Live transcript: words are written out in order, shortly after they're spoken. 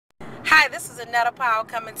Hi, this is Annetta Powell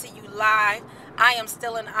coming to you live. I am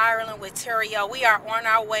still in Ireland with Terrio. We are on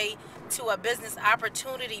our way to a business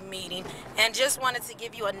opportunity meeting and just wanted to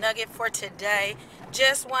give you a nugget for today.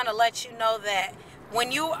 Just want to let you know that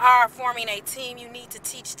when you are forming a team, you need to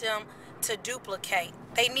teach them to duplicate.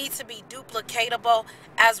 They need to be duplicatable,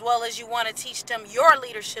 as well as you want to teach them your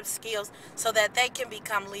leadership skills so that they can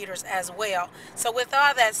become leaders as well. So with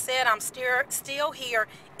all that said, I'm still here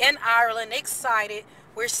in Ireland, excited.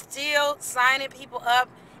 We're still signing people up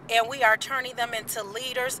and we are turning them into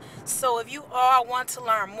leaders. So if you all want to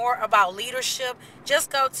learn more about leadership,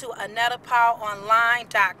 just go to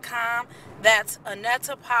AnnettaPowellOnline.com. That's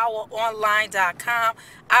AnnettaPowellOnline.com.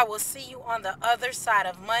 I will see you on the other side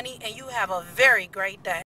of money, and you have a very great day.